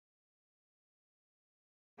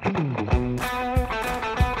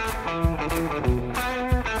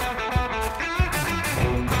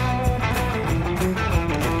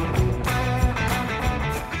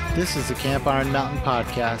This is the Camp Iron Mountain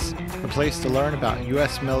Podcast, a place to learn about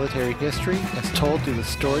U.S. military history as told through the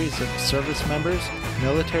stories of service members,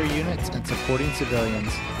 military units, and supporting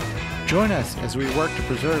civilians. Join us as we work to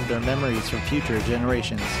preserve their memories for future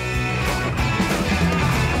generations.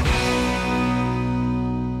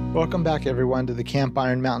 Welcome back, everyone, to the Camp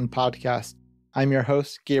Iron Mountain Podcast. I'm your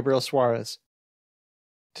host, Gabriel Suarez.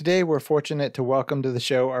 Today, we're fortunate to welcome to the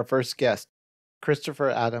show our first guest,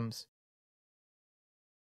 Christopher Adams.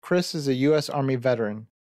 Chris is a U.S. Army veteran.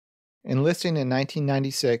 Enlisting in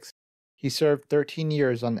 1996, he served 13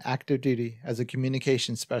 years on active duty as a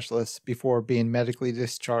communications specialist before being medically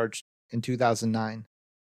discharged in 2009.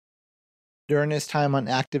 During his time on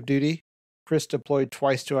active duty, Chris deployed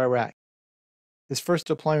twice to Iraq. His first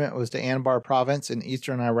deployment was to Anbar Province in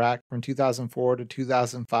eastern Iraq from 2004 to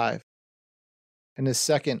 2005, and his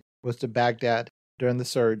second was to Baghdad during the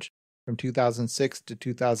surge from 2006 to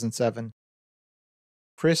 2007.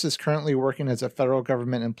 Chris is currently working as a federal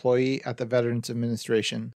government employee at the Veterans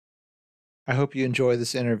Administration. I hope you enjoy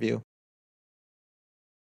this interview. All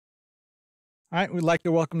right, we'd like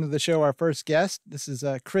to welcome to the show our first guest. This is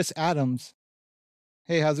Chris Adams.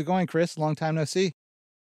 Hey, how's it going, Chris? Long time no see.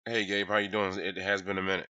 Hey, Gabe, how you doing? It has been a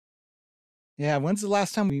minute. Yeah, when's the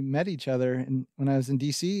last time we met each other? When I was in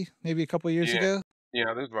D.C., maybe a couple of years ago?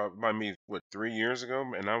 Yeah, this was about me, 3 years ago?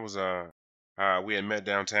 And I was, we had met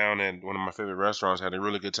downtown at one of my favorite restaurants, had a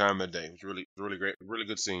really good time that day. It was really great, really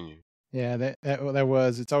good seeing you. Yeah, that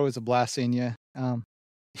was. It's always a blast seeing you.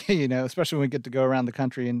 Especially when we get to go around the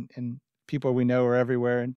country and people we know are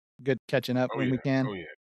everywhere and good catching up when we can. Oh, yeah,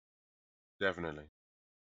 definitely.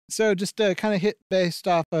 So just to kind of hit based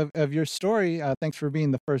off of your story, thanks for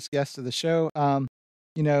being the first guest of the show.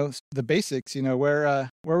 The basics, where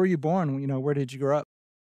were you born? Where did you grow up?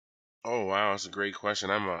 Oh, wow, that's a great question.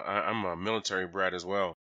 I'm a military brat as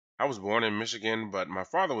well. I was born in Michigan, but my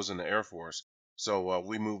father was in the Air Force. So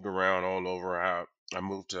we moved around all over. I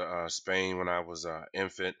moved to Spain when I was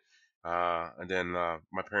infant. And then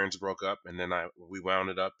my parents broke up, and then we wound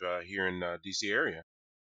it up here in D.C. area.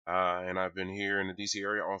 And I've been here in the D.C.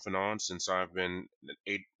 area off and on since I've been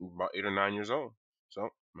about 8 or 9 years old. So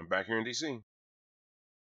I'm back here in D.C.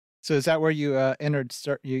 So is that where you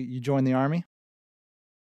you joined the Army?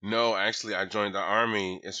 No, actually, I joined the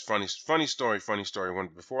Army. It's funny story.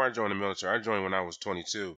 Before I joined the military, I joined when I was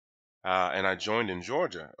 22, and I joined in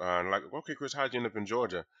Georgia. Okay, Chris, how'd you end up in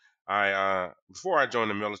Georgia? Before I joined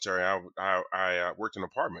the military, I worked in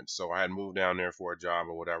apartments, so I had moved down there for a job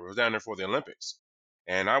or whatever. I was down there for the Olympics,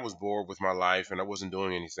 and I was bored with my life, and I wasn't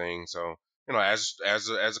doing anything. So, as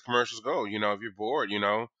the commercials go, if you're bored,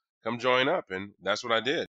 come join up, and that's what I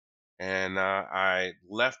did. And I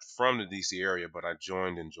left from the D.C. area, but I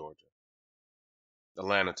joined in Georgia,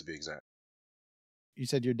 Atlanta to be exact. You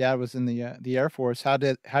said your dad was in the Air Force. How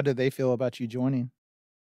did they feel about you joining?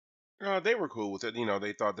 They were cool with it.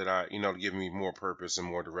 They thought that to give me more purpose and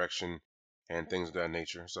more direction and things of that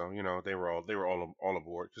nature. So, they were all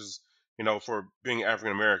aboard because, for being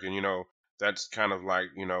African American, that's kind of like,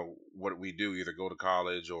 what we do, either go to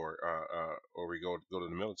college or we go to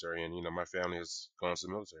the military. And, my family has gone to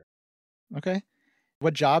the military. Okay.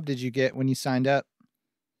 What job did you get when you signed up?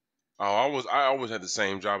 Oh, I always had the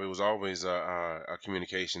same job. It was always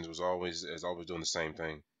communications. Was always doing the same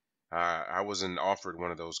thing. I wasn't offered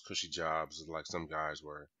one of those cushy jobs like some guys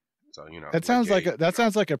were. So that sounds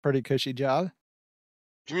like a pretty cushy job.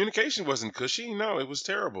 Communication wasn't cushy. No, it was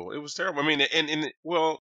terrible. It was terrible. I mean,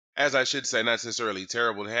 well, as I should say, not necessarily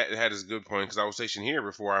terrible. It had its good point because I was stationed here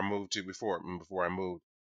before I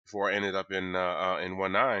ended up in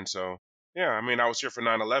 19. So yeah, I mean, I was here for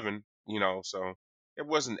 9/11. So it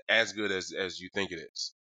wasn't as good as you think it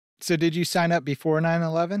is. So did you sign up before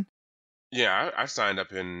 9/11? Yeah, I signed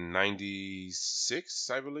up in 96,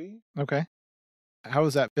 I believe. Okay. How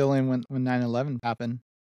was that feeling when 9/11 happened?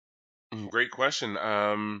 Great question.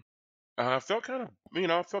 I felt kind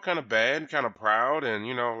of bad, kind of proud, and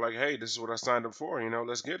like, hey, this is what I signed up for.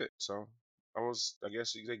 Let's get it. So I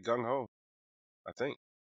guess you could say gung ho. I think.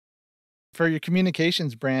 For your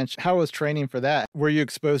communications branch, how was training for that? Were you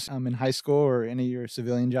exposed in high school or any of your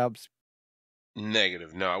civilian jobs?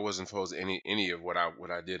 Negative. No, I wasn't exposed to any of what I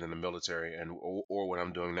did in the military or what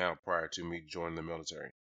I'm doing now prior to me joining the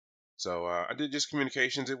military. So I did just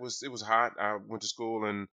communications. It was hot. I went to school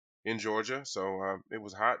in Georgia, so it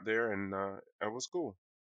was hot there, and it was cool.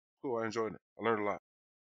 Cool. I enjoyed it. I learned a lot.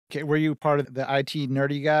 Okay, were you part of the IT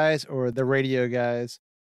nerdy guys or the radio guys?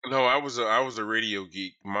 No, I was a radio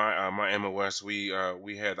geek. My MOS, we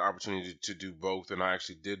had the opportunity to do both, and I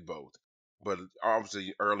actually did both. But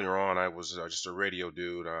obviously earlier on, I was just a radio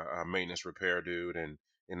dude, a maintenance repair dude, and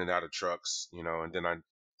in and out of trucks, and then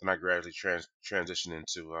Then I gradually transitioned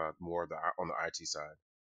into more of the on the IT side.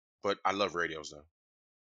 But I love radios though.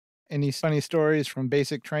 Any funny stories from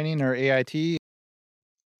basic training or AIT?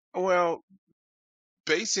 Well,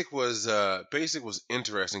 basic was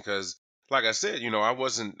interesting because, like I said, I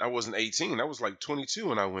wasn't 18. I was like 22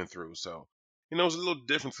 when I went through. So, it was a little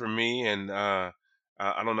different for me. And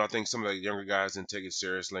I don't know. I think some of the younger guys didn't take it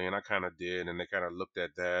seriously, and I kind of did, and they kind of looked at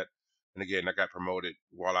that. And again, I got promoted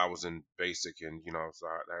while I was in basic, and so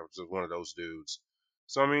I was just one of those dudes.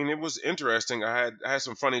 So I mean, it was interesting. I had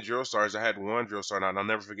some funny drill sergeants. I had one drill sergeant, and I'll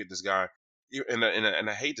never forget this guy. And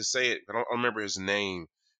I hate to say it, but I don't remember his name,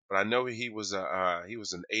 but I know he was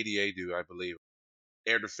an ADA dude, I believe,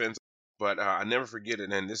 air defense. But I never forget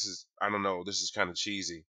it. And this is, I don't know, this is kind of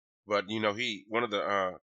cheesy, but he one of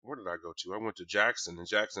the where did I go to? I went to Jackson, and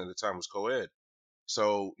Jackson at the time was co-ed.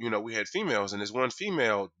 So, we had females, and this one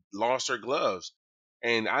female lost her gloves.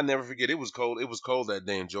 And I never forget, it was cold. It was cold that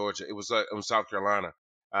day in Georgia. It was in South Carolina.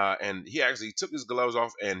 And he actually took his gloves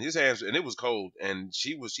off and his hands, and it was cold. And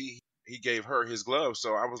he gave her his gloves.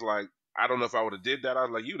 So I was like, I don't know if I would have did that. I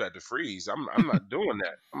was like, you'd have to freeze. I'm not doing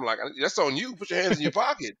that. I'm like, that's on you. Put your hands in your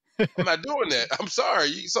pocket. I'm not doing that. I'm sorry.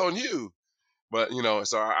 It's on you. But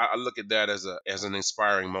so I look at that as an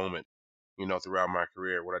inspiring moment, throughout my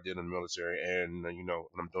career, what I did in the military, and what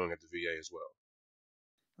I'm doing at the VA as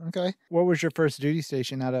well. Okay. What was your first duty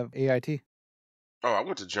station out of AIT? Oh, I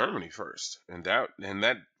went to Germany first, and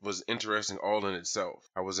that was interesting all in itself.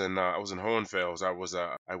 I was in Hohenfels.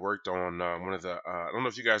 I worked on one of the I don't know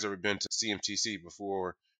if you guys ever been to CMTC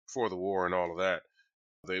before the war and all of that.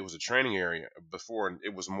 It was a training area before, and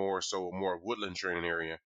it was more woodland training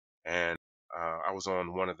area, and I was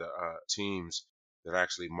on one of the teams that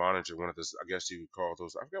actually monitored one of those. I guess you would call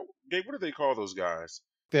those. I forgot, Gabe, what do they call those guys?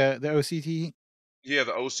 The OCT? Yeah,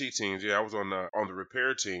 the OC teams. Yeah, I was on the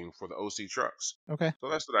repair team for the OC trucks. Okay. So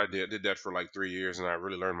that's what I did. Did that for like 3 years, and I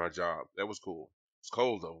really learned my job. That was cool. It's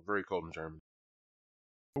cold though, very cold in Germany.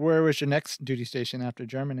 Where was your next duty station after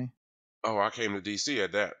Germany? Oh, I came to DC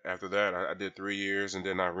at that. After that, I did 3 years, and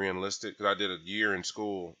then I reenlisted because I did a year in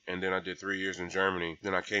school, and then I did 3 years in Germany.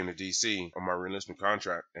 Then I came to DC on my reenlistment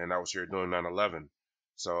contract, and I was here doing 9/11.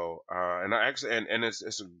 So, and I actually, and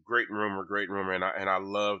it's a great rumor, and I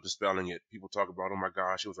love dispelling it. People talk about, oh my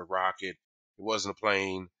gosh, it was a rocket, it wasn't a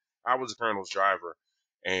plane. I was the colonel's driver,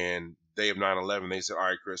 and day of 9/11, they said, all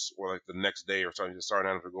right, Chris, or like the next day or something, the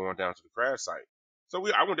sergeant were going down to the crash site. So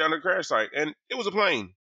I went down to the crash site, and it was a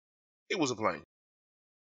plane. It was a plane.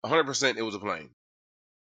 100% it was a plane.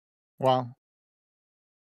 Wow.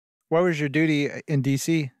 What was your duty in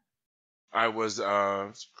DC? I was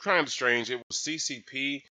kind of strange. It was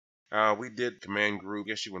CCP. We did command group, I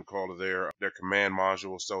guess you would call it their command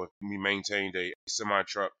module. So we maintained a semi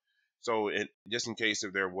truck. So just in case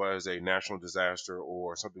if there was a national disaster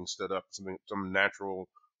or something stood up, some natural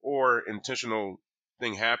or intentional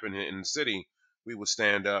thing happened in the city, we would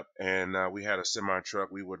stand up, and we had a semi truck.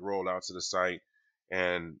 We would roll out to the site,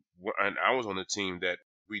 and I was on the team that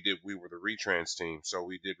we were the retrans team. So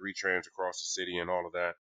we did retrans across the city and all of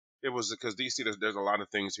that. It was because DC, there's a lot of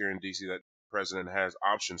things here in DC that the president has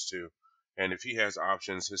options to. And if he has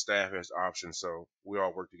options, his staff has options. So we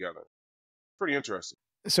all work together. Pretty interesting.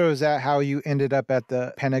 So is that how you ended up at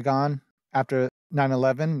the Pentagon after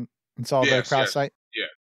 9/11 and saw the Yes, crash yes, site? yeah,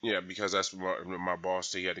 yeah, because that's what my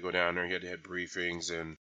boss said. He had to go down there. He had to have briefings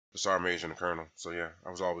and the sergeant major and the colonel. So yeah,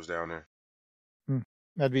 I was always down there. Hmm.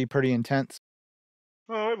 That'd be pretty intense.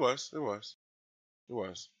 Oh, it was. It was. It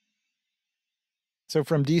was. So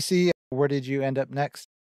from DC, where did you end up next?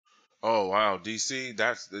 Oh wow, DC.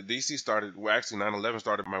 That's the DC started. Well, actually, 9/11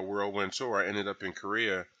 started my whirlwind tour. I ended up in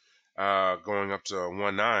Korea, going up to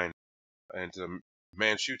 19 and to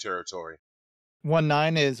Manchu territory.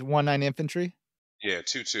 19 is 19 Infantry? Yeah,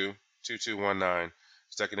 2219.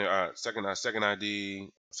 Second ID,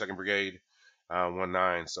 second brigade,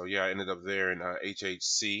 19. So yeah, I ended up there in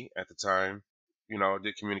HHC at the time.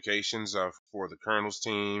 Did communications for the colonel's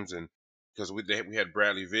teams, and because we had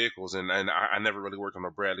Bradley vehicles, and I never really worked on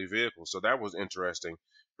a Bradley vehicle, so that was interesting.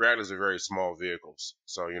 Bradleys are very small vehicles,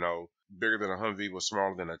 so bigger than a Humvee was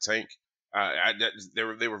smaller than a tank.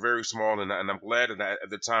 They were very small, and I'm glad that at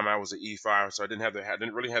the time I was an E5, so I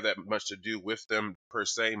didn't really have that much to do with them per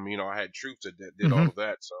se. I had troops that did all of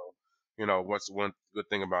that, so what's one good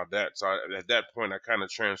thing about that? So at that point, I kind of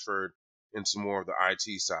transferred into more of the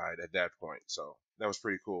IT side at that point, so that was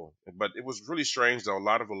pretty cool. But it was really strange though, a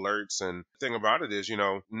lot of alerts, and the thing about it is,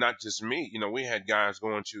 not just me. We had guys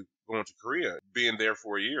going to Korea, being there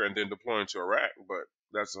for a year, and then deploying to Iraq. But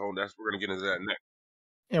we're gonna get into that next.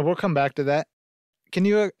 Yeah, we'll come back to that. Can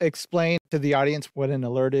you explain to the audience what an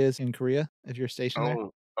alert is in Korea if you're stationed there?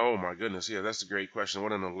 Oh, Oh my goodness, yeah, that's a great question.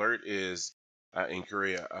 What an alert is in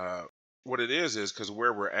Korea? What it is because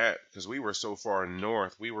where we're at, because we were so far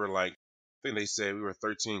north, we were like, I think they said we were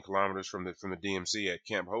 13 kilometers from the DMZ at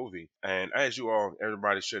Camp Hovey. And as you all,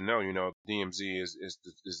 everybody should know, DMZ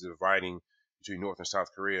is dividing between North and South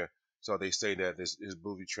Korea. So they say that this is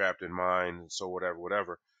booby trapped in mine, so whatever,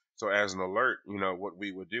 whatever. So as an alert, what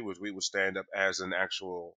we would do is we would stand up as an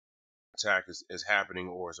actual attack is happening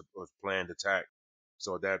or as a planned attack.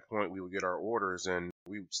 So at that point, we would get our orders and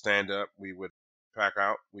we would stand up, we would pack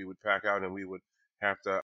out, and we would have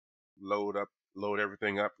to load up, load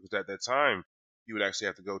everything up because at that time, you would actually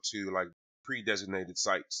have to go to like pre-designated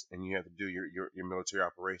sites and you have to do your military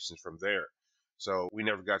operations from there. So we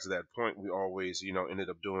never got to that point. We always, ended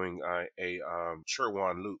up doing a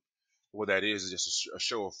Sherwan loop. What that is just a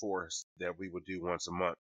show of force that we would do once a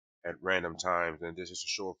month at random times, and this is a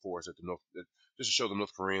show of force at the North, just to show the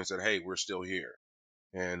North Koreans that hey, we're still here.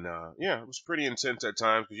 And yeah, it was pretty intense at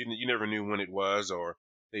times because you never knew when it was, or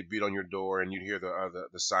they beat on your door and you'd hear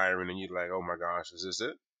the siren and you'd like, oh my gosh, is this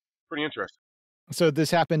it? Pretty interesting. So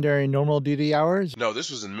this happened during normal duty hours? No, this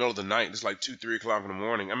was in the middle of the night. It's like 2, 3 o'clock in the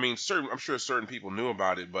morning. I mean, I'm sure certain people knew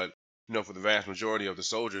about it, but for the vast majority of the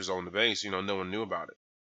soldiers on the base, no one knew about it.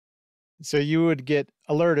 So you would get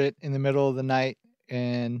alerted in the middle of the night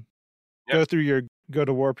and Yep. go through your go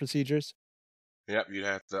to war procedures? Yep, you'd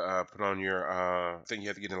have to put on your. I think you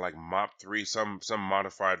had to get in like Mop 3, some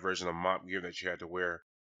modified version of Mop gear that you had to wear.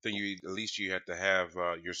 I think at least you had to have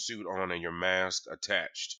your suit on and your mask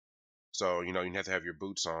attached. So you have to have your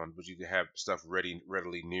boots on, but you could have stuff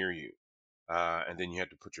readily near you. And then you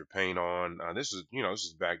had to put your paint on. This is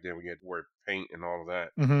back then we had to wear paint and all of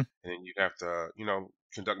that. Mm-hmm. And then you'd have to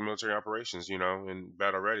conduct military operations, in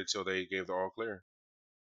battle ready till they gave the all clear.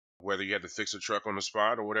 Whether you had to fix a truck on the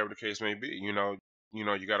spot or whatever the case may be, you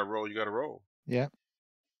got to roll, you got to roll. Yeah.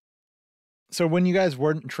 So when you guys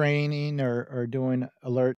weren't training or doing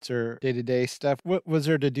alerts or day-to-day stuff, what was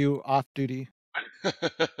there to do off duty?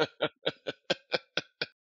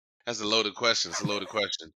 That's a loaded question. It's a loaded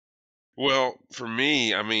question. Well, for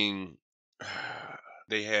me, I mean,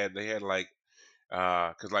 they had like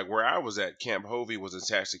because like where I was at, Camp Hovey was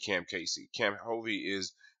attached to Camp Casey. Camp Hovey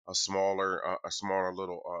is a smaller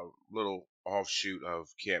little offshoot of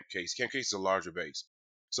Camp Casey. Camp Casey is a larger base.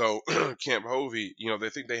 So Camp Hovey, they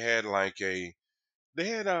think they had like they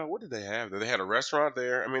had what did they have there? They had a restaurant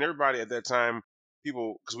there. I mean, everybody at that time,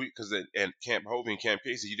 people because at Camp Hovey and Camp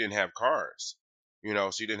Casey, you didn't have cars,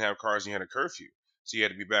 so you didn't have cars. And you had a curfew, so you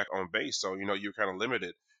had to be back on base. So you're kind of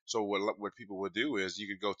limited. So what people would do is you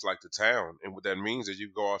could go to like the town, and what that means is you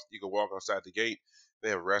could walk outside the gate. They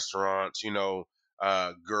have restaurants,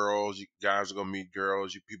 girls, guys will go meet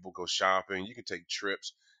girls. You people go shopping. You can take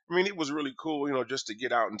trips. I mean, it was really cool, just to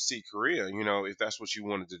get out and see Korea, if that's what you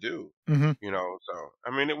wanted to do. Mm-hmm. So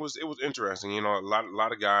I mean, it was interesting. A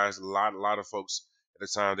lot of guys, a lot of folks at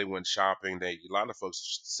the time they went shopping. A lot of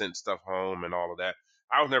folks sent stuff home and all of that.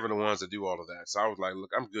 I was never the ones to do all of that, so I was like,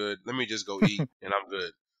 look, I'm good. Let me just go eat, and I'm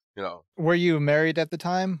good. You know. Were you married at the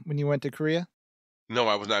time when you went to Korea? No,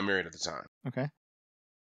 I was not married at the time, Okay.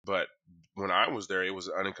 but when I was there, it was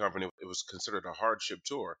unaccompanied. It was considered a hardship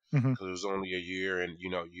tour Mm-hmm. because it was only a year, and you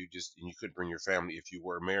couldn't bring your family if you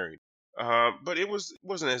were married. But it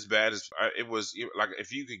wasn't as bad as it was. Like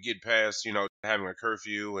if you could get past, having a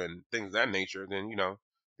curfew and things of that nature, then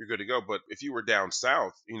you're good to go. But if you were down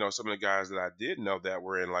south, some of the guys that I did know that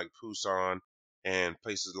were in like Busan and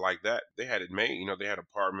places like that, they had it made. They had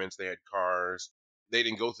apartments, they had cars. They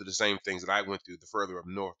didn't go through the same things that I went through the further up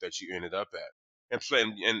north that you ended up at.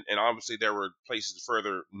 And obviously there were places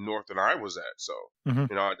further north than I was at. So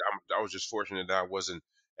Mm-hmm. I was just fortunate that I wasn't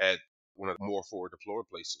at one of the more forward deployed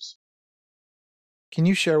places. Can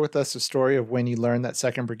you share with us a story of when you learned that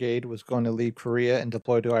 2nd Brigade was going to leave Korea and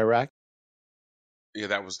deploy to Iraq? Yeah,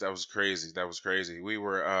 that was crazy. That was crazy. We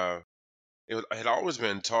were it had always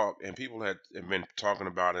been talk, and people had been talking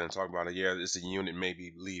about it and talking about it. Yeah, it's a unit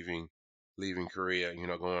maybe leaving Korea,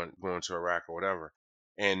 going to Iraq or whatever.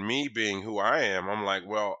 And me being who I am, I'm like,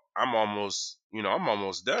 well, I'm almost done. I'm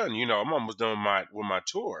almost done with my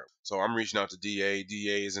tour. So I'm reaching out to DA.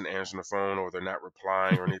 DA isn't answering the phone, or they're not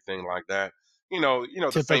replying or anything like that.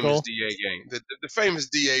 The famous Typical. DA game, the famous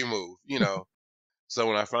DA move. So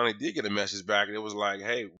when I finally did get a message back, it was like,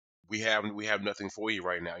 "Hey, we have nothing for you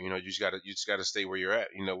right now. You just gotta stay where you're at.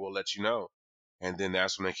 We'll let you know." And then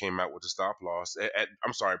that's when they came out with the stop loss.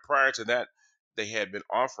 I'm sorry. Prior to that, they had been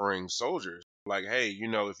offering soldiers like, "Hey,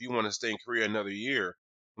 if you want to stay in Korea another year,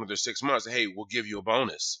 another 6 months, hey, we'll give you a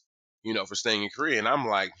bonus, for staying in Korea." And I'm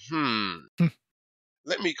like,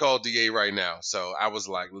 let me call DA right now. So I was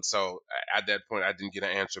like, at that point, I didn't get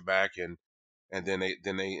an answer back, and then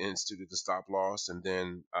they instituted the stop loss, and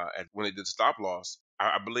then when they did the stop loss,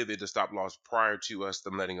 I believe they did the stop loss prior to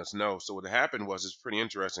them letting us know. So what happened was, it's pretty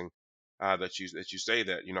interesting that you say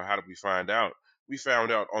that. How did we find out? We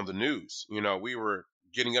found out on the news. We were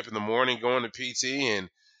getting up in the morning, going to PT, and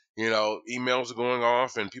emails were going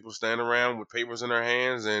off, and people standing around with papers in their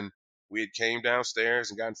hands, and we had came downstairs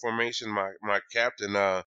and got information. My captain,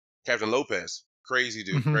 Captain Lopez, crazy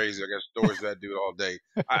dude, Hmm. crazy. I got stories of that dude all day.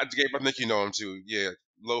 Gabe, I think you know him too. Yeah,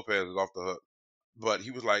 Lopez is off the hook. But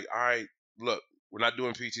he was like, all right, look, we're not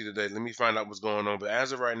doing PT today. Let me find out what's going on. But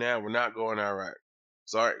as of right now, we're not going to Iraq.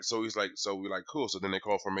 So, all right. So he's like, so we're like, cool. So then they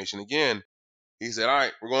call formation again. He said, all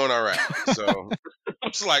right, we're going to Iraq. So I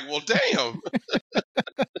was like, well, damn.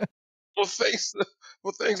 Well, thanks.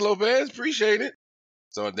 Well, thanks, Lopez. Appreciate it.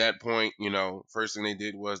 So at that point, first thing they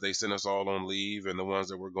did was they sent us all on leave, and the ones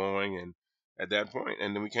that were going, and at that point,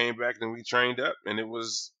 and then we came back and we trained up, and it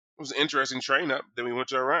was an interesting train up. Then we went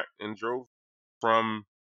to Iraq and drove from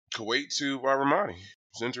Kuwait to Ramadi.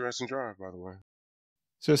 It's an interesting drive, by the way.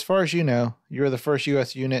 So, as far as you know, you were the first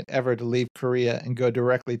U.S. unit ever to leave Korea and go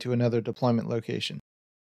directly to another deployment location.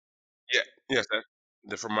 Yeah, yes,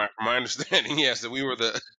 from my understanding, yes, that we were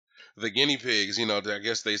the guinea pigs. I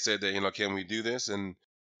guess they said that, can we do this? And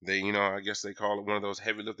they, I guess they call it one of those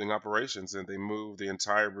heavy lifting operations, and they moved the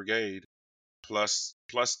entire brigade plus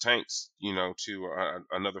tanks, to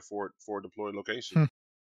another forward deployed location.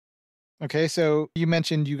 Hmm. Okay, so you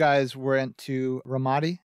mentioned you guys went to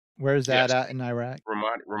Ramadi. Where's that Yes, at in Iraq?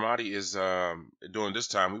 Ramadi is during this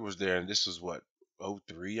time we was there, and this was what,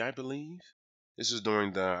 '03, I believe. This is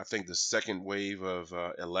during I think the second wave of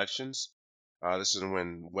elections. This is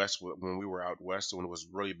when we were out west, when it was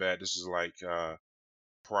really bad. This is like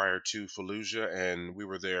prior to Fallujah, and we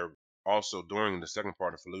were there also during the second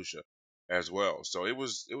part of Fallujah as well. So it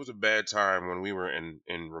was a bad time when we were in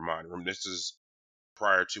Ramadi. This is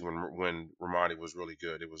prior to when Ramadi was really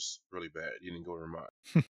good. It was really bad. You didn't go to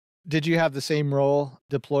Ramadi. Did you have the same role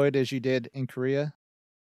deployed as you did in Korea?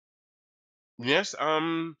 Yes,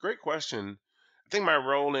 great question. I think my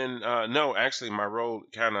role in no, actually my role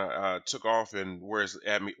kind of took off, and where's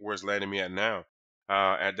landing me at now.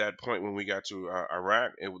 At that point when we got to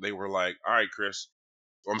Iraq, they were like, "All right, Chris,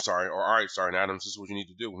 I'm sorry, or all right, Sergeant Adams, this is what you need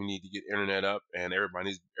to do. We need to get internet up, and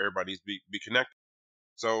everybody needs to be connected."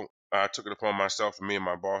 So I took it upon myself, and me and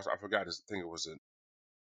my boss. I forgot his. I think it was it.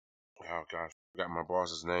 Oh gosh, I forgot my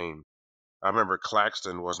boss's name. I remember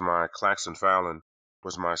Claxton Fallon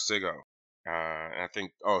was my SIGO. And I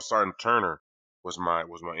think Sergeant Turner was my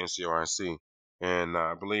NCOIC, and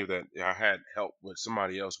I believe that I had help with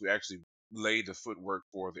somebody else. We actually laid the footwork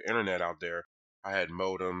for the internet out there. I had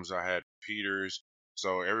modems, I had repeaters,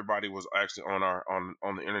 so everybody was actually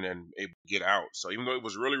on the internet and able to get out. So even though it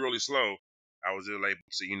was really really slow, I was still able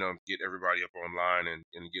to get everybody up online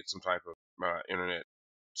and get some type of internet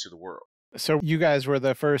to the world. So, you guys were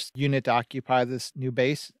the first unit to occupy this new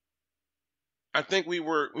base? I think we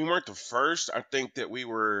weren't the first. I think that we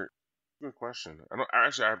were. Good question.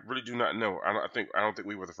 I really do not know. I don't think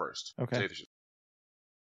we were the first. To tell Okay. you the truth.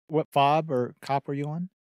 What fob or cop were you on?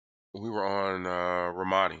 We were on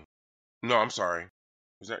Ramadi. No, I'm sorry.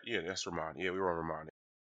 Was that? Yeah, that's Ramadi. Yeah, we were on Ramadi.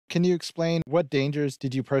 Can you explain what dangers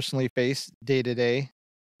did you personally face day to day?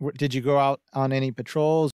 Did you go out on any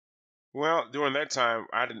patrols? Well, during that time,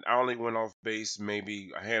 I didn't. I only went off base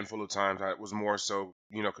maybe a handful of times. I was more so,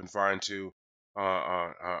 confined to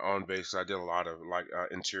on base. I did a lot of like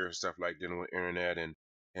interior stuff, like dealing with internet and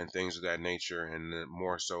things of that nature, and then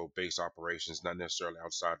more so base operations, not necessarily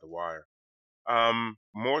outside the wire.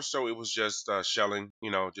 More so it was just shelling,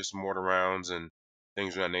 just mortar rounds and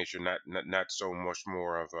things of that nature. Not so much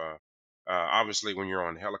more of obviously when you're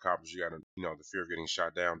on helicopters, you got the fear of getting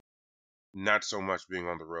shot down. Not so much being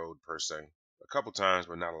on the road per se. A couple times,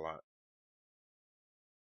 but not a lot.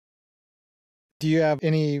 Do you have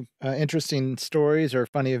any interesting stories or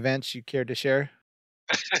funny events you care to share?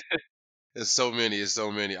 It's so many. It's so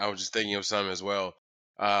many. I was just thinking of some as well.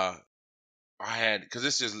 Uh, I had, because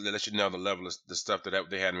this just lets you know the level of the stuff that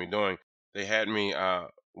they had me doing. They had me.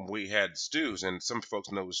 We had stews, and some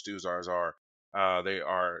folks know what stews are. They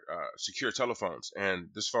are secure telephones, and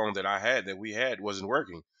this phone that we had wasn't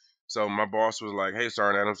working. So my boss was like, "Hey,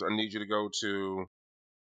 Sergeant Adams, I need you to go to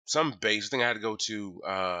some base. I think I had to go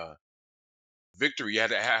to Victory. I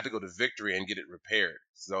had to go to Victory and get it repaired.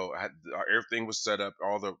 So everything was set up.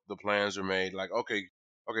 All the plans were made. Like, okay,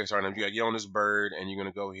 Sergeant, you got to get on this bird, and you're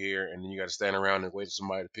gonna go here, and then you got to stand around and wait for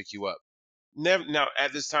somebody to pick you up. Never. Now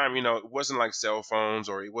at this time, it wasn't like cell phones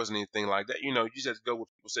or it wasn't anything like that. You just had to go where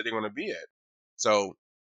people said they're gonna be at. So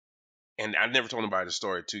And I never told anybody the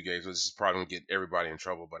story too, Gabe. So this is probably gonna get everybody in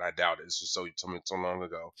trouble, but I doubt it. It's just so long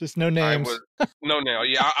ago. Just no I was names. no now.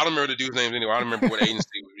 Yeah, I don't remember the dude's names anyway. I don't remember what agency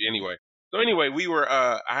it was anyway. So anyway, we were.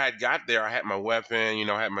 I had got there. I had my weapon.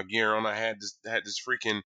 I had my gear on. I had this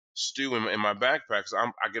freaking stew in my backpack. So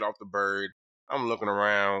I get off the bird. I'm looking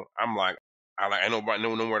around. I'm like, ain't nobody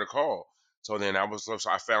know nowhere to call. So then so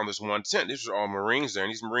I found this one tent. These are all Marines there,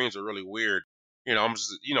 and these Marines are really weird. I'm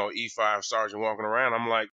just E5 sergeant walking around. I'm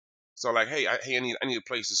like. So like, hey, I need a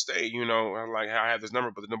place to stay. I'm like, hey, I have this number,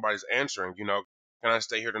 but nobody's answering. Can I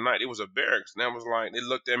stay here tonight? It was a barracks, and I was like, they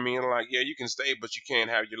looked at me and like, yeah, you can stay, but you can't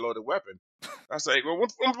have your loaded weapon. I say, well,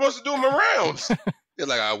 what am I supposed to do in my rounds? They're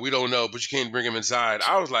like, we don't know, but you can't bring him inside.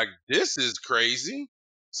 I was like, this is crazy.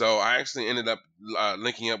 So I actually ended up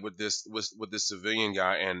linking up with this civilian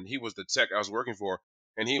guy, and he was the tech I was working for,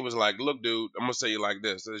 and he was like, look, dude, I'm gonna say you like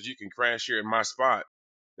this: says you can crash here in my spot.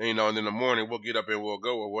 And then in the morning we'll get up and we'll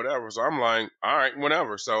go or whatever. So I'm like, all right,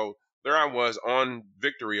 whatever. So there I was on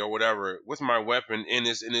Victory or whatever with my weapon in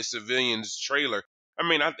this civilian's trailer. I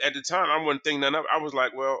mean, at the time I wouldn't think none of it. I was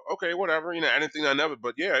like, well, okay, whatever. I didn't think none of it.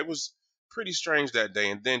 But yeah, it was pretty strange that day.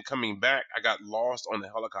 And then coming back, I got lost on the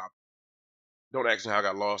helicopter. Don't ask me how I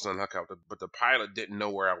got lost on the helicopter, but the pilot didn't know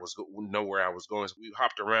where I was going. So we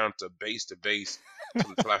hopped around to base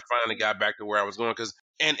until I finally got back to where I was going.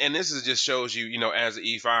 And this is just shows you, as an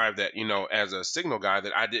E5 that as a signal guy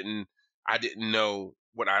that I didn't know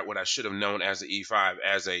what I should have known as an E5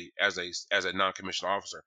 as a non-commissioned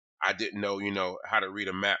officer. I didn't know how to read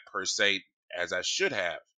a map per se as I should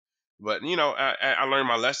have. But I learned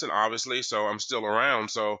my lesson obviously, so I'm still around.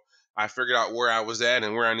 So I figured out where I was at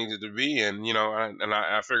and where I needed to be, and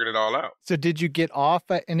I figured it all out. So did you get off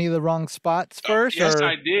at any of the wrong spots first? Yes, or?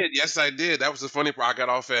 I did. Yes, I did. That was the funny part. I got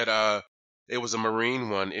off at it was a Marine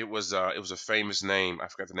one. It was a famous name. I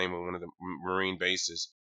forgot the name of one of the Marine bases.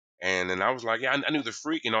 And then I was like, yeah, I knew the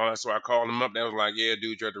freak and all that, so I called him up. They was like, yeah,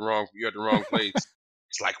 dude, you're at the wrong place.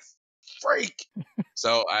 It's like, freak.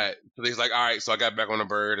 So he's like, all right. So I got back on the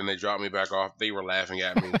bird and they dropped me back off. They were laughing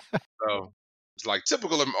at me. So it's like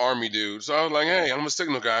typical of Army dude. So I was like, hey, I'm a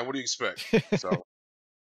signal guy. What do you expect? So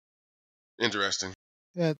interesting.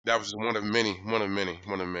 Yeah, that was one of many.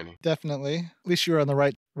 Definitely. At least you were on the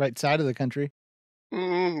right side of the country.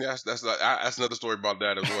 That's another story about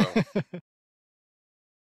that as well.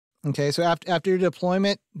 Okay, so after your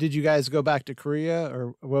deployment, did you guys go back to Korea,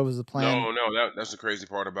 or what was the plan? No, that's the crazy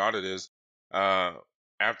part about it is,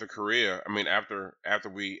 after Korea, I mean, after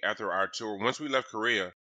our tour, once we left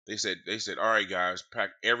Korea, they said, all right, guys, pack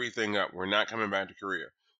everything up. We're not coming back to Korea.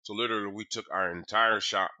 So literally, we took our entire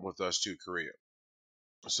shop with us to Korea.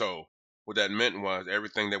 So what that meant was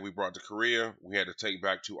everything that we brought to Korea, we had to take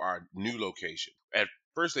back to our new location. At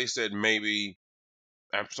first, they said maybe.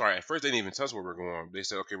 I'm sorry. At first, they didn't even tell us where we're going. They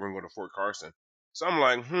said, okay, we're going to go to Fort Carson. So I'm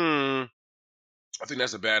like, I think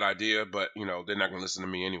that's a bad idea, but they're not going to listen to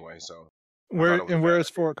me anyway. So Where is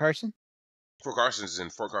Fort Carson? Fort Carson is in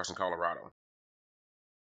Fort Carson, Colorado.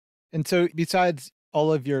 And so besides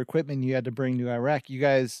all of your equipment you had to bring to Iraq, you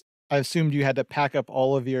guys, I assumed you had to pack up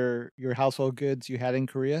all of your household goods you had in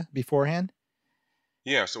Korea beforehand?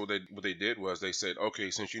 Yeah, so what they did was they said,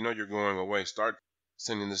 okay, since you're going away, start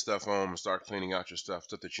sending this stuff home and start cleaning out your stuff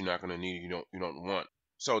that you're not going to need, you don't want.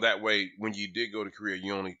 So that way, when you did go to Korea,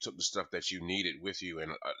 you only took the stuff that you needed with you,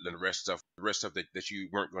 and the rest stuff that you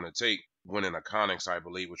weren't going to take went in a Connex, I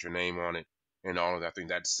believe, with your name on it and all of that. I think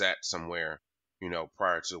that sat somewhere,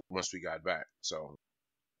 prior to once we got back. So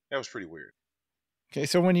that was pretty weird. Okay,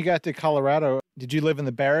 so when you got to Colorado, did you live in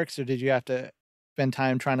the barracks, or did you have to spend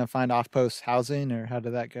time trying to find off-post housing, or how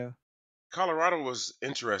did that go? Colorado was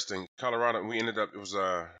interesting. Colorado, we ended up, it was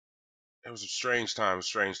a strange time,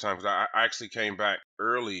 because I actually came back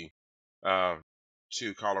early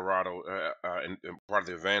to Colorado and part of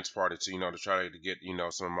the advance party to to try to get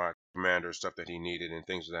some of my commander stuff that he needed and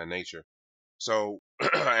things of that nature. So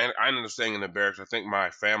I ended up staying in the barracks. I think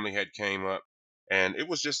my family had came up, and it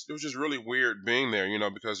was just really weird being there,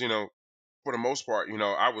 because for the most part,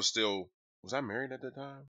 I was I married at the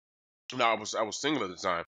time? No, I was single at the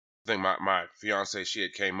time. I think my fiance, she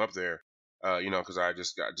had came up there, because I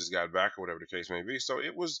just got back or whatever the case may be. So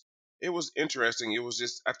it was interesting. It was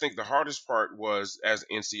just, I think the hardest part was as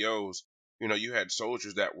NCOs, you had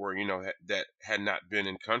soldiers that were that had not been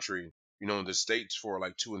in country, in the States for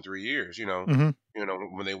like 2 and 3 years. Mm-hmm.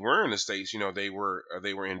 When they were in the States, they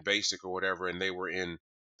were in basic or whatever, and they were in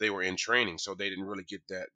training, so they didn't really get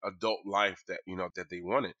that adult life that that they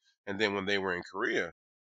wanted. And then when they were in Korea,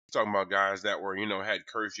 talking about guys that were, had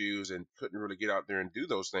curfews and couldn't really get out there and do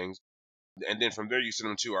those things. And then from there, you send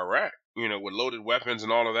them to Iraq, with loaded weapons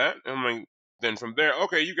and all of that. I mean, Then from there,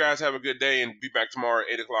 okay, you guys have a good day and be back tomorrow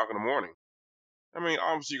at 8 o'clock in the morning. I mean,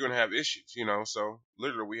 obviously you're going to have issues, you know. So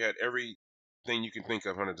literally, we had everything you can think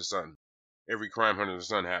of under the sun. Every crime under the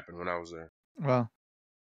sun happened when I was there. Well,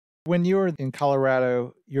 when you were in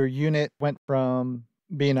Colorado, your unit went from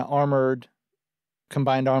being an armored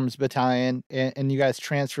combined arms battalion, and you guys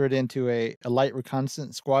transferred into a light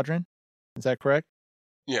reconnaissance squadron. Is that correct?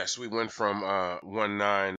 Yes, we went from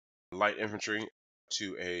 1-9 light infantry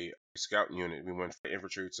to a scout unit. We went from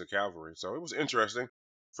infantry to cavalry. So it was interesting.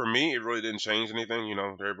 For me, it really didn't change anything. You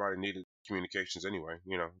know, everybody needed communications anyway.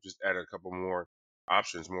 You know, just added a couple more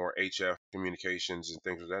options, more HF communications and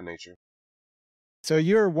things of that nature. So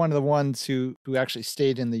you're one of the ones who actually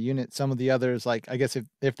stayed in the unit. Some of the others, like I guess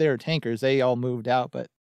if they were tankers, they all moved out, but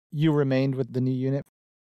you remained with the new unit.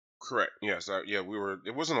 Correct. Yes. Yeah, we were.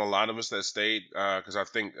 It wasn't a lot of us that stayed because I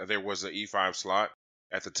think there was an E5 slot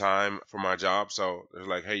at the time for my job. So it was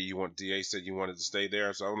like, hey, DA said you wanted to stay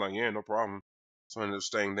there. So I'm like, yeah, no problem. So I ended up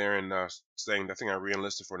staying there and staying. I think I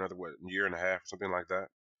re-enlisted for another year and a half, something like that.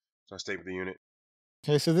 So I stayed with the unit.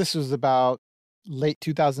 Okay, so this was about late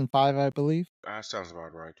 2005, I believe. That sounds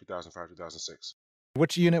about right. 2005, 2006.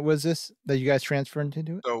 Which unit was this that you guys transferred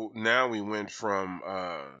into it? So now we went from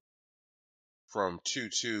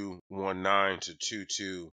 2219 to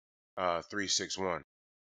 22361.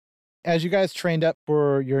 As you guys trained up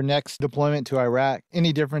for your next deployment to Iraq,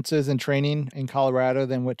 any differences in training in Colorado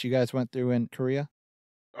than what you guys went through in Korea?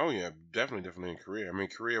 Oh yeah, definitely in Korea. I mean,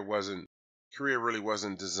 Korea really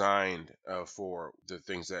wasn't designed for the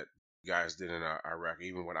things that guys did in Iraq,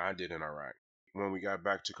 even what I did in Iraq. When we got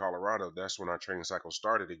back to Colorado, that's when our training cycle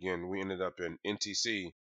started again. We ended up in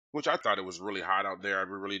NTC, which I thought it was really hot out there. I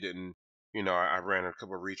really didn't, you know, I ran a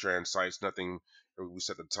couple of retrans sites, nothing. We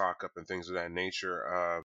set the talk up and things of that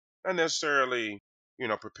nature. Not necessarily, you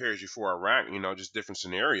know, prepares you for Iraq. You know, just different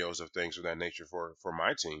scenarios of things of that nature for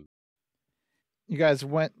my team. You guys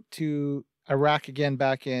went to Iraq again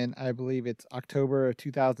back in, I believe it's October of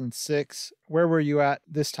 2006. Where were you at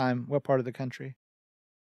this time? What part of the country?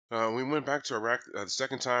 We went back to Iraq the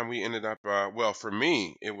second time. We ended up, well, for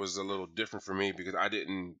me, it was a little different for me because I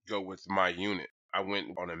didn't go with my unit. I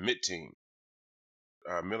went on a MIT team,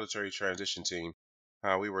 military transition team.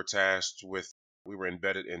 We were tasked with, we were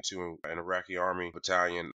embedded into an Iraqi army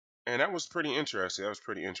battalion. And that was pretty interesting. That was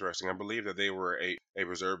pretty interesting. I believe that they were a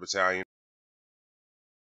reserve battalion.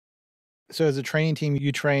 So as a training team,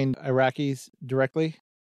 you trained Iraqis directly?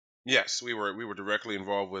 Yes, we were directly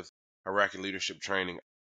involved with Iraqi leadership training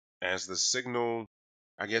as the signal,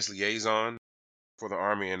 I guess, liaison for the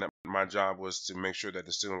Army. And my job was to make sure that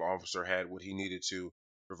the signal officer had what he needed to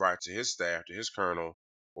provide to his staff, to his colonel,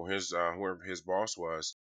 or his whoever his boss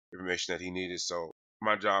was, information that he needed. So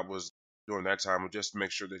my job was during that time was just to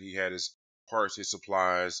make sure that he had his parts, his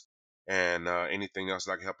supplies, and anything else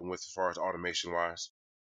that I could help him with as far as automation wise.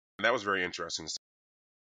 And that was very interesting.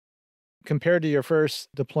 Compared to your first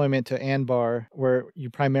deployment to Anbar, where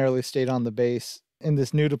you primarily stayed on the base, in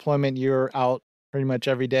this new deployment, you're out pretty much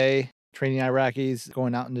every day, training Iraqis,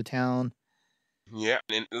 going out into town. Yeah,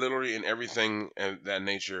 and literally in everything of that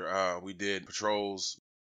nature, we did patrols,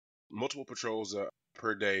 multiple patrols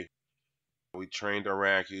per day. We trained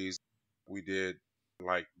Iraqis. We did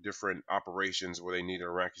like different operations where they needed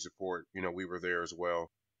Iraqi support. You know, we were there as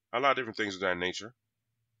well. A lot of different things of that nature.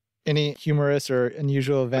 Any humorous or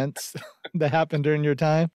unusual events that happened during your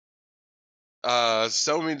time?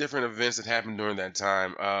 So many different events that happened during that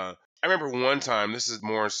time. I remember one time. This is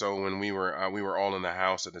more so when we were all in the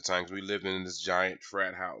house at the time because we lived in this giant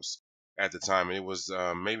frat house at the time, and it was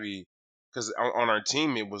maybe because on our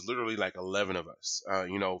team it was literally like 11 of us.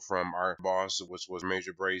 You know, from our boss, which was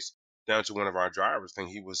Major Brace, down to one of our drivers. I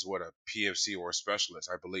think he was what, a PFC or a specialist,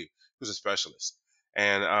 I believe. He was a specialist,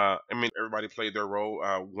 and I mean everybody played their role.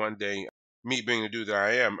 One day, me being the dude that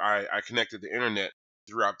I am, I connected the internet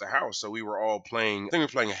throughout the house. So we were all playing. I think we were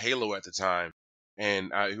playing Halo at the time,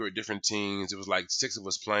 and we were different teams. It was like 6 of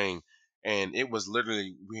us playing, and it was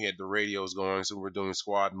literally we had the radios going, so we were doing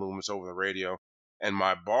squad movements over the radio. And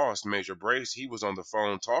my boss, Major Brace, he was on the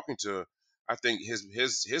phone talking to, I think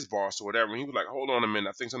his boss or whatever. And he was like, "Hold on a minute,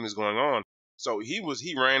 I think something's going on." So he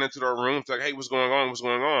ran into our room, like, "Hey, what's going on? What's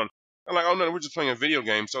going on?" I'm like, "Oh no, we're just playing a video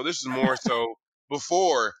game." So this is more so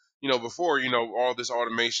before before, all this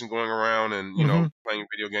automation going around and, Hmm. playing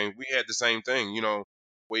video games, we had the same thing,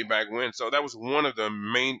 way back when. So that was one of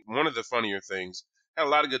the funnier things. Had a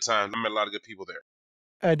lot of good times. I met a lot of good people there.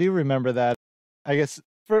 I do remember that. I guess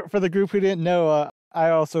for the group who didn't know, I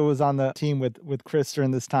also was on the team with Chris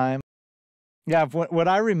during this time. Yeah, what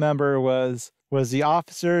I remember was the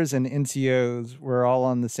officers and NCOs were all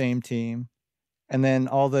on the same team. and then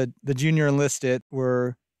all the junior enlisted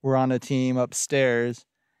were on a team upstairs,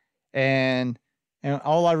 and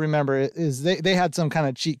all I remember is they had some kind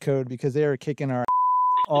of cheat code because they were kicking our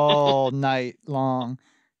all night long,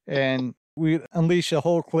 and we unleashed a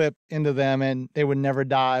whole clip into them, and they would never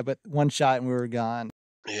die, but one shot and we were gone.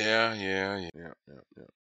 Yeah.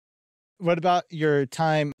 What about your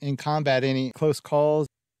time in combat? Any close calls?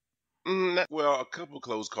 Well, a couple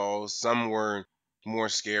close calls. Some were more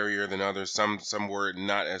scarier than others. Some were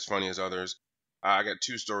not as funny as others. I got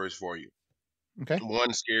two stories for you. Okay.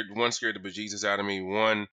 One scared the bejesus out of me.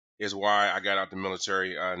 One is why I got out the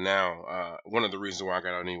military now. One of the reasons why I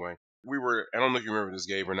got out anyway. I don't know if you remember this,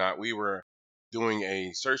 Gabe, or not. We were doing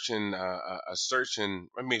a search and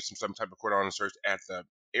I made some type of cordon search at the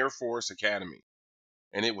Air Force Academy,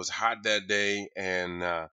 and it was hot that day, and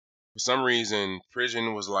for some reason,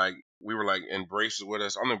 Prison was like, we were like in braces with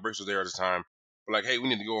us. I don't know if Brace was there at the time. But like, hey, we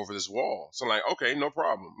need to go over this wall. So I'm like, okay, no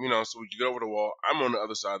problem. So we get over the wall. I'm on the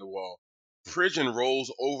other side of the wall. Prison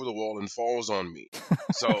rolls over the wall and falls on me.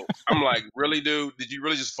 So I'm like, really, dude? Did you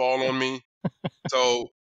really just fall on me? So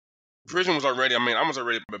Prison was already, I was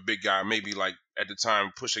already a big guy, maybe like at the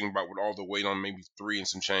time pushing about with all the weight on, maybe 3 and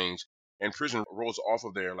some change. And Prison rolls off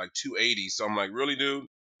of there like 280. So I'm like, really, dude?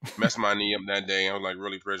 Messed my knee up that day. I was like,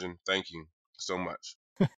 really, Prison? Thank you so much.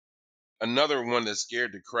 Another one that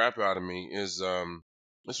scared the crap out of me is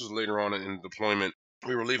this was later on in deployment.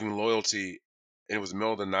 We were leaving Loyalty, and it was the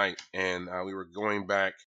middle of the night, and we were going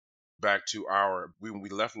back to we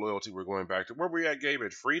left Loyalty. We're going back to where we at, Gabe?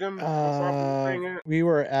 At Freedom? We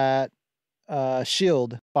were at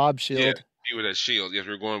Shield, Bob Shield. Yeah, we were at Shield. Yes,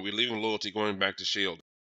 we're leaving Loyalty, going back to Shield.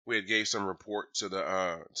 We had gave some report to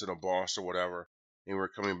the boss or whatever, and we were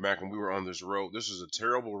coming back, and we were on this road. This was a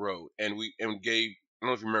terrible road, and Gabe, I don't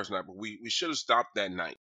know if you remember that, but we should have stopped that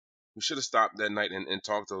night. We should have stopped that night and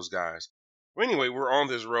talked to those guys. But anyway, we're on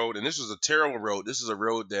this road, and this was a terrible road. This is a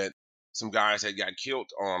road that some guys had got killed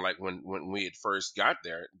on, like when we had first got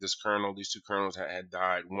there. These two colonels had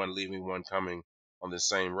died, one leaving, one coming on the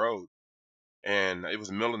same road. And it was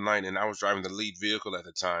the middle of the night, and I was driving the lead vehicle at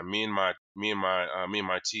the time. Me and my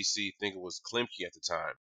TC, I think it was Klimke at the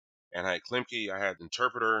time. And I had Klimke, I had an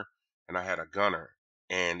interpreter, and I had a gunner.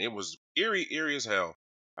 And it was eerie as hell.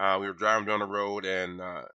 We were driving down the road, and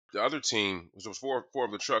the other team, which was four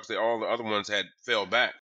of the trucks, all the other ones had fell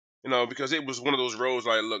back. Because it was one of those roads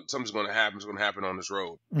like, look, something's going to happen. It's going to happen on this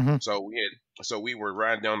road. Mm-hmm. So we were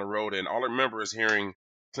riding down the road, and all I remember is hearing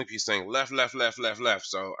Klimke saying left.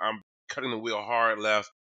 So I'm cutting the wheel hard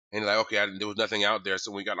left, and like, okay, there was nothing out there.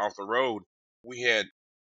 So when we got off the road, we had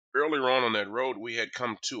earlier on that road, we had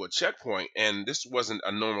come to a checkpoint, and this wasn't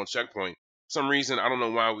a normal checkpoint. For some reason, I don't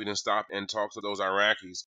know why we didn't stop and talk to those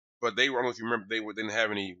Iraqis, but I don't know if you remember, didn't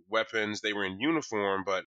have any weapons. They were in uniform,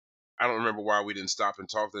 but I don't remember why we didn't stop and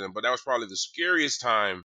talk to them. But that was probably the scariest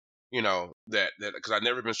time, that because I'd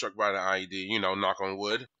never been struck by an IED, knock on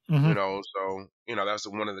wood, Mm-hmm. So that's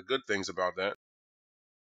one of the good things about that.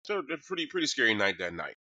 So a pretty scary night that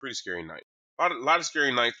night. Pretty scary night. A lot of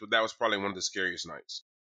scary nights, but that was probably one of the scariest nights.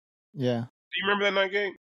 Yeah. Do you remember that night,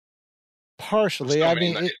 Gabe? Partially.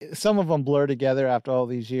 Some of them blur together after all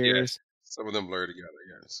these years. Yes, some of them blur together,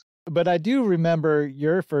 yes. But I do remember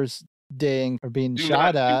your first day or being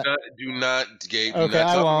shot at. Do not, Gabe. Okay, do not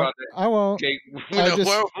I won't. About that. I won't. Gabe,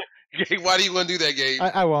 Gabe, why do you want to do that, Gabe?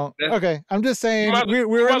 I won't. Okay, I'm just saying we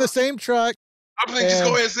were in the same truck. I'm saying just go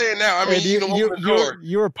ahead and say it now. I mean, open the door.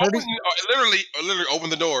 You were pretty. Literally open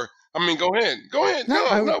the door. I mean, go ahead. No,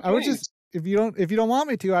 I would just. If you don't want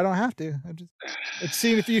me to, I don't have to. It's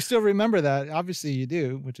seeing if you still remember that. Obviously you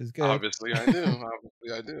do, which is good. Obviously I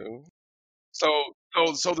do.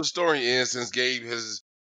 So the story is, since Gabe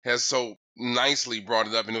has so nicely brought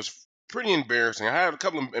it up, and it was pretty embarrassing. I had a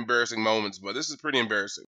couple of embarrassing moments, but this is pretty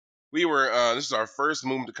embarrassing. We were this is our first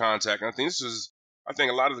movement to contact, and I think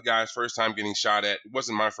a lot of the guys' first time getting shot at. It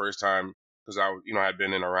wasn't my first time because I had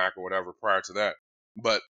been in Iraq or whatever prior to that.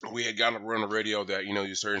 But we had gotten on the radio that,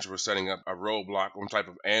 your surgeons were setting up a roadblock, some type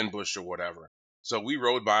of ambush or whatever. So we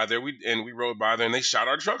rode by there, and they shot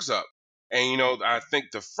our trucks up. And, I think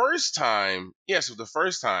the first time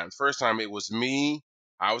it was me.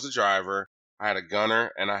 I was the driver. I had a gunner,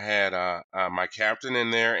 and I had my captain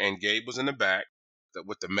in there, and Gabe was in the back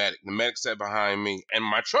with the medic. The medic sat behind me, and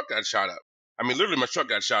my truck got shot up. I mean, literally, my truck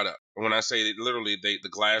got shot up. And when I say it, literally, the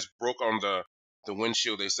glass broke on the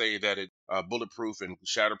windshield. They say that it bulletproof and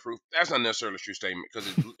shatterproof. That's not necessarily a true statement, because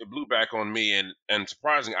it blew back on me, and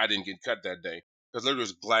surprisingly, I didn't get cut that day, because literally there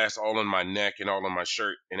was glass all on my neck and all on my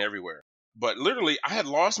shirt and everywhere. But literally, I had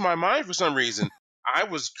lost my mind for some reason. I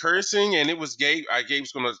was cursing, and it was Gabe.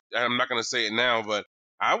 Gabe's I'm not gonna say it now, but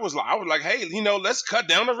I was like, hey, let's cut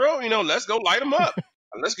down the road. Let's go light them up.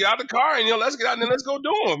 Let's get out the car and let's get out and then let's go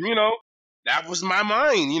do them. That was my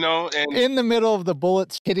mind. And in the middle of the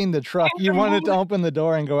bullets hitting the truck, you wanted to open the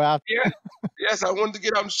door and go out. Yeah, yes, I wanted to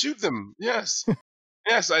get out and shoot them. Yes,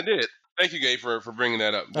 yes, I did. Thank you, Gabe, for bringing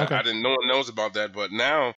that up. Okay. I didn't. No one knows about that, but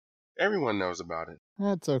now everyone knows about it.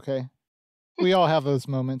 That's okay. We all have those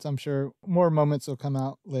moments. I'm sure more moments will come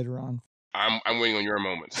out later on. I'm waiting on your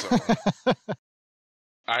moment. So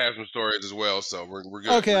I have some stories as well. So we're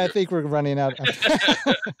good. Okay, I think we're running out.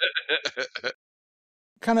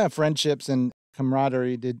 Kind of friendships and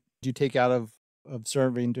camaraderie did you take out of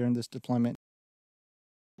serving during this deployment?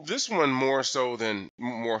 This one more so than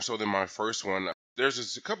my first one. There's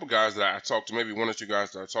just a couple guys that I talked to, maybe one or two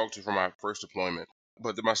guys that I talked to from my first deployment.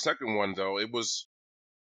 But my second one, though, it was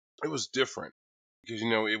different because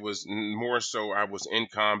it was more so I was in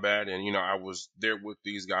combat and I was there with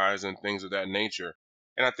these guys and things of that nature.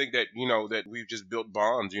 And I think that that we've just built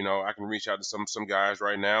bonds. I can reach out to some guys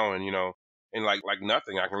right now and and like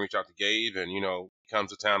nothing, I can reach out to Gabe and he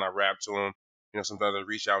comes to town, I rap to him. Sometimes I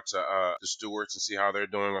reach out to the stewards and see how they're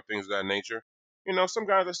doing or things of that nature. Some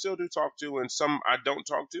guys I still do talk to and some I don't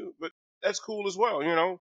talk to, but that's cool as well.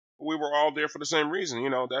 We were all there for the same reason.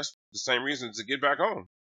 That's the same reason to get back home.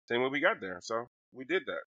 Same way we got there. So we did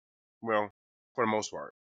that. Well, for the most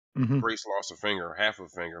part. Mm-hmm. Grace lost a finger, half a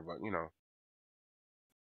finger, but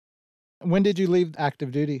When did you leave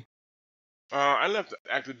active duty? I left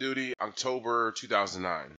active duty October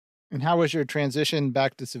 2009. And how was your transition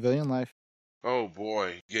back to civilian life? Oh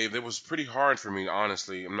boy, Gabe, it was pretty hard for me,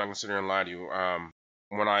 honestly. I'm not gonna sit here and lie to you.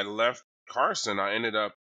 When I left Carson, I ended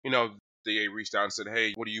up, they reached out and said,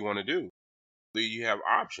 "Hey, what do you want to do? Do you have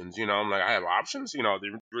options?" I'm like, "I have options." They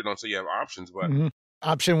really don't say you have options, but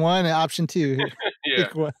Option one and option two. yeah.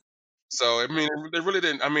 Pick one. So they really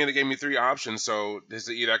didn't. They gave me three options. So they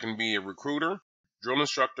said either I can be a recruiter, drill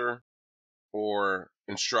instructor, or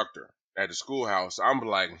instructor at the schoolhouse. I'm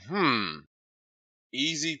like,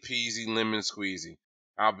 easy peasy, lemon squeezy.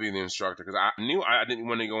 I'll be the instructor because I knew I didn't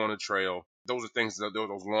want to go on a trail. Those are things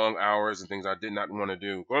those long hours and things I did not want to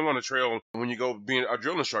do. Going on a trail when you go being a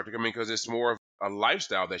drill instructor, because it's more of a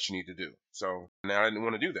lifestyle that you need to do. So now I didn't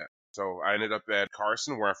want to do that. So I ended up at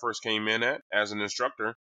Carson where I first came in at as an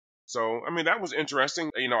instructor. So that was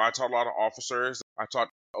interesting. I taught a lot of officers. I taught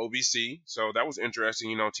OBC, so that was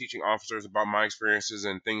interesting. Teaching officers about my experiences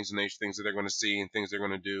and things that they're going to see and things they're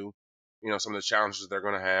going to do. Some of the challenges they're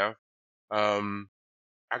going to have.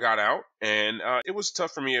 I got out, and it was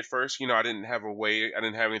tough for me at first. I didn't have a way. I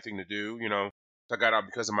didn't have anything to do. So I got out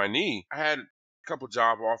because of my knee. I had a couple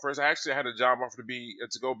job offers. I actually had a job offer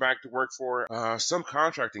to go back to work for some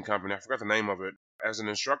contracting company. I forgot the name of it as an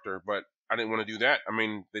instructor, but I didn't want to do that.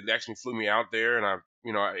 They actually flew me out there, and I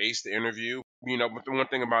aced the interview. But the one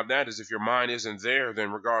thing about that is if your mind isn't there,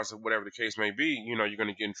 then regardless of whatever the case may be, you're going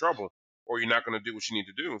to get in trouble or you're not going to do what you need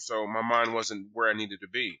to do. So my mind wasn't where I needed to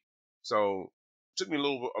be. So it took me a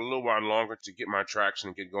little while longer to get my traction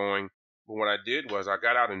and get going. But what I did was I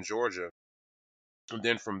got out in Georgia. And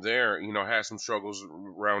then from there, had some struggles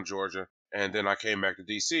around Georgia. And then I came back to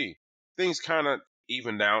D.C. Things kind of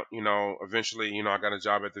evened out, eventually, I got a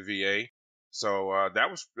job at the VA. So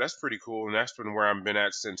that's pretty cool. And that's been where I've been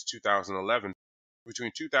at since 2011.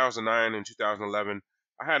 Between 2009 and 2011,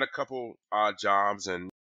 I had a couple odd jobs, and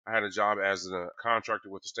I had a job as a contractor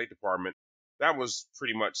with the State Department. That was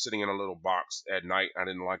pretty much sitting in a little box at night. I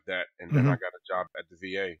didn't like that. And then I got a job at the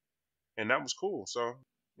VA. And that was cool.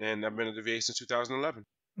 And I've been at the VA since 2011.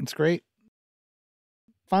 That's great.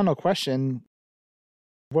 Final question.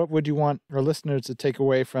 What would you want our listeners to take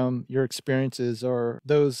away from your experiences or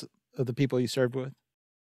those of the people you served with?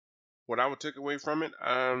 What I would take away from it,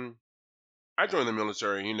 I joined the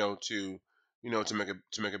military, to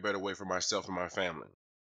make a better way for myself and my family.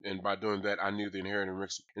 And by doing that, I knew the inherent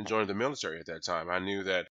risks in joining the military at that time. I knew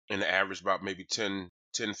that in the average about maybe 10,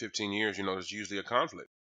 15 years, there's usually a conflict.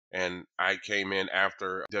 And I came in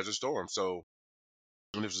after Desert Storm. So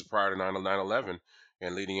this was prior to 9/11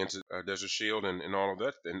 and leading into Desert Shield and all of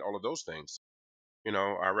that and all of those things.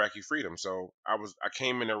 Iraqi freedom. So I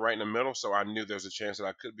came in there right in the middle. So I knew there was a chance that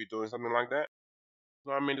I could be doing something like that.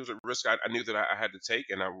 So there was a risk I knew that I had to take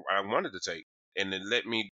and I wanted to take. And it led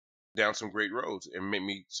me down some great roads and made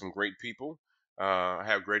me some great people. I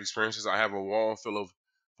have great experiences. I have a wall full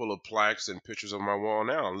of plaques and pictures on my wall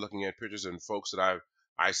now. I'm looking at pictures and folks that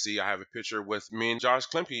I see. I have a picture with me and Josh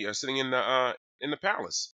Klemke sitting in the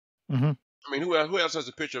palace. Mm-hmm. Who else has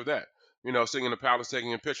a picture of that? Sitting in the palace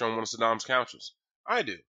taking a picture on one of Saddam's couches. I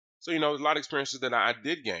do. So, a lot of experiences that I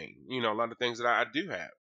did gain. A lot of things that I do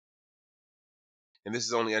have. And this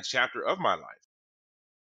is only a chapter of my life.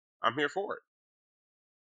 I'm here for it.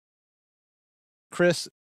 Chris,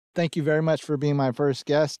 thank you very much for being my first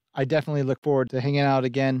guest. I definitely look forward to hanging out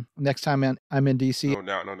again next time I'm in D.C. No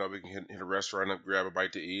doubt, no doubt. We can hit a restaurant up, grab a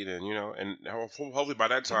bite to eat, and and hopefully by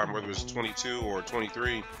that time, whether it's 22 or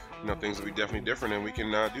 23, things will be definitely different, and we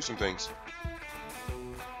can do some things.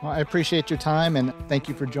 Well, I appreciate your time, and thank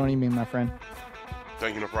you for joining me, my friend.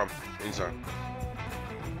 Thank you, no problem. Anytime.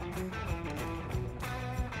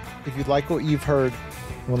 If you like what you've heard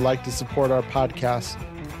and would like to support our podcast,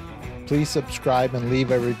 please subscribe and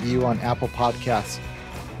leave a review on Apple Podcasts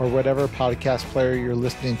or whatever podcast player you're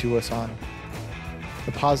listening to us on.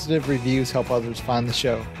 The positive reviews help others find the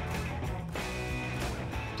show.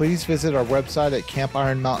 Please visit our website at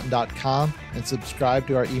campironmountain.com and subscribe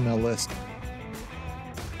to our email list.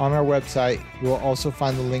 On our website, you will also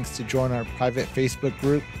find the links to join our private Facebook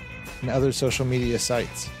group and other social media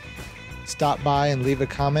sites. Stop by and leave a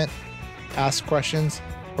comment, ask questions,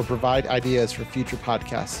 or provide ideas for future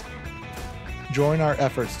podcasts. Join our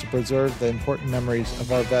efforts to preserve the important memories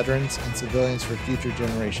of our veterans and civilians for future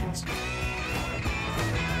generations.